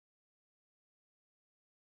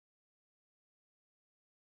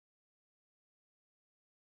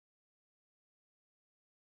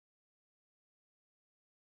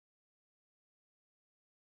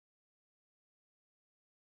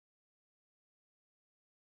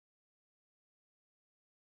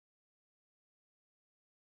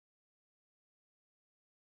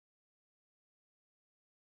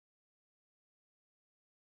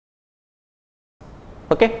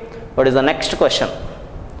Okay, what is the next question?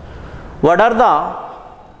 What are the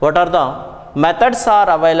methods are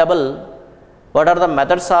available? What are the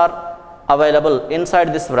methods are available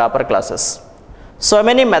inside this wrapper classes? So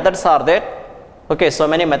many methods are there. Okay, so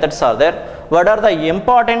many methods are there. What are the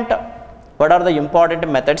important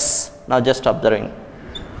methods? Now just observing.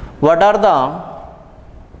 What are the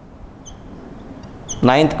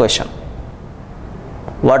ninth question?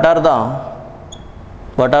 What are the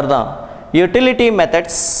utility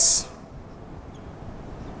methods?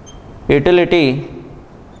 Utility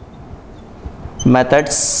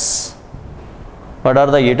methods. What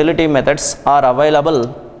are the utility methods are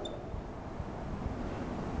available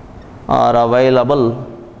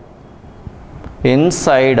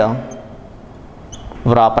inside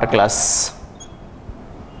wrapper class?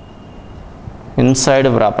 Inside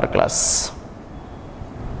wrapper class,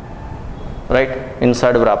 right?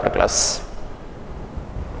 Inside wrapper class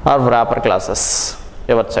or wrapper classes,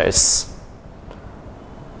 your choice,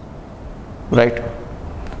 right?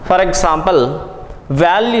 For example,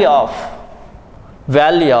 value of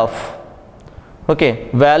okay,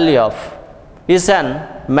 value of is an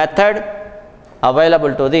method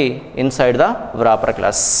available to the inside the wrapper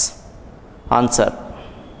class. Answer: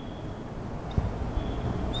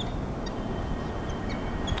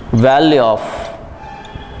 value of.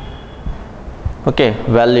 Okay,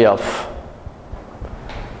 value of.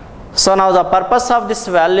 So now the purpose of this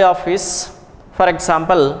value of is, for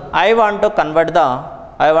example, I want to convert the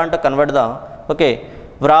okay,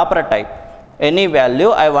 wrapper type. Any value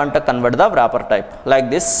I want to convert the wrapper type. Like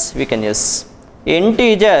this we can use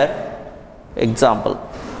integer. Example,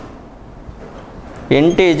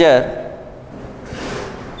 integer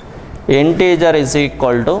is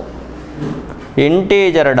equal to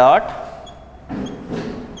integer dot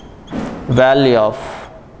value of.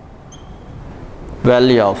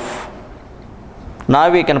 Now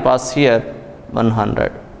we can pass here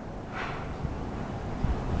 100.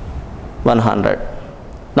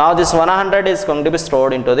 Now this 100 is going to be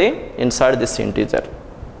stored into the inside this integer,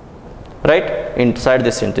 right? Inside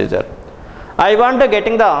this integer I want to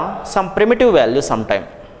getting the some primitive value sometime.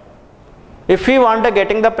 If we want to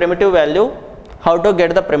getting the primitive value, how to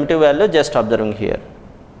get the primitive value? Just observing here.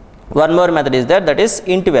 One more method is there, that is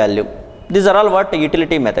int value. These are all what?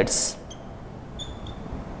 Utility methods.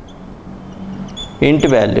 Int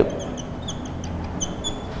value,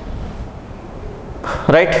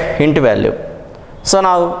 right? Int value. So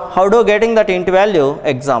now how to getting that int value?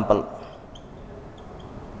 Example,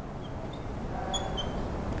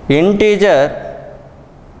 integer.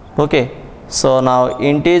 Okay, so now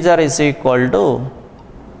integer is equal to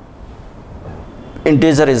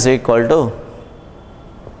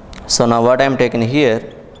so now what I am taking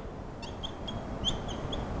here,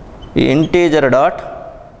 integer dot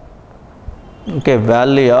okay,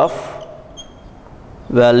 value of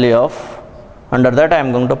under that I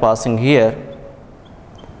am going to passing here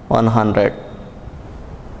 100,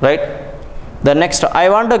 right? The next I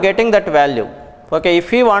want to getting that value. Okay,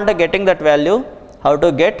 if we want to getting that value, how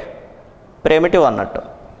to get primitive annattu?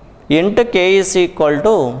 Int k is equal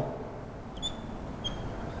to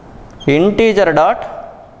integer dot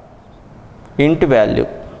int value.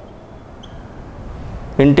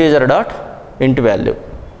 Integer dot int value.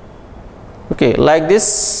 Okay, like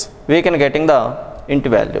this we can getting the int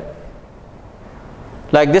value.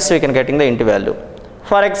 Like this we can getting the int value.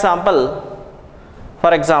 For example,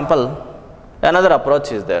 another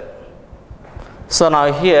approach is there. So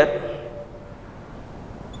now here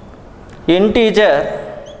integer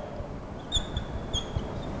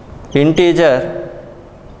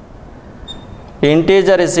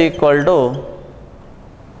is equal to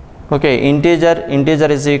okay,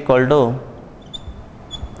 integer is equal to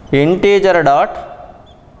integer dot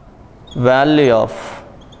value of.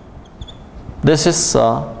 This is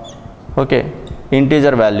okay,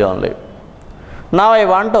 integer value only. Now I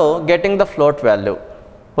want to getting the float value.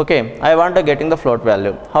 Okay, I want to getting the float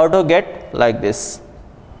value. How to get? Like this,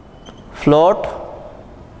 float.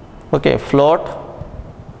 Okay, float.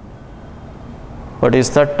 What is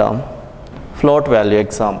that term? Float value.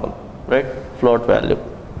 Example, right? Float value.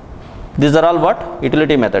 These are all what?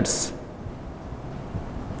 Utility methods.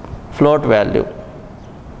 Float value,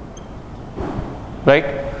 right?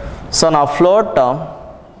 So now float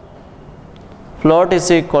is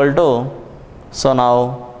equal to, so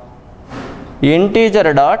now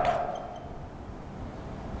integer dot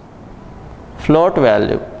float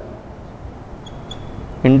value.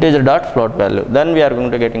 Integer dot float value. Then we are going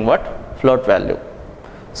to getting what? Float value.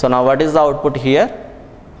 So now what is the output here?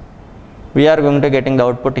 We are going to getting the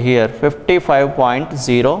output here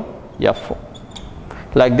 55.0 F.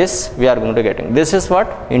 Like this we are going to getting. This is what?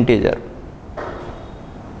 Integer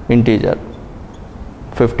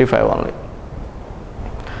 55 only.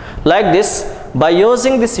 Like this, by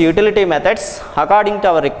using this utility methods according to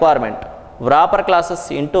our requirement, wrapper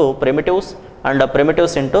classes into primitives and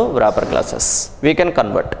primitives into wrapper classes we can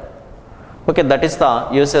convert. Okay, that is the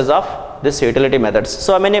usage of this utility methods.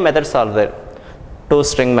 So many methods are there.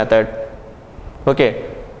 ToString method, okay,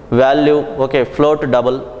 value, okay, float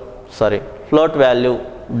value,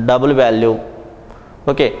 double value,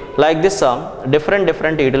 okay, like this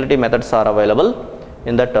different utility methods are available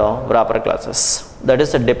in that wrapper classes. That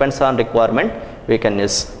is, it depends on requirement we can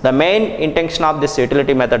use. The main intention of this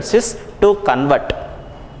utility methods is to convert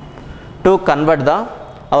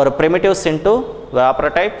our primitives into wrapper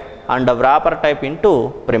type and the wrapper type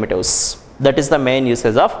into primitives. That is the main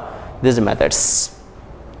usage of these methods,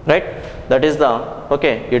 right? That is the,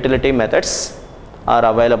 okay, utility methods are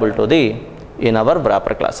available to the in our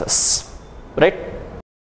wrapper classes, right?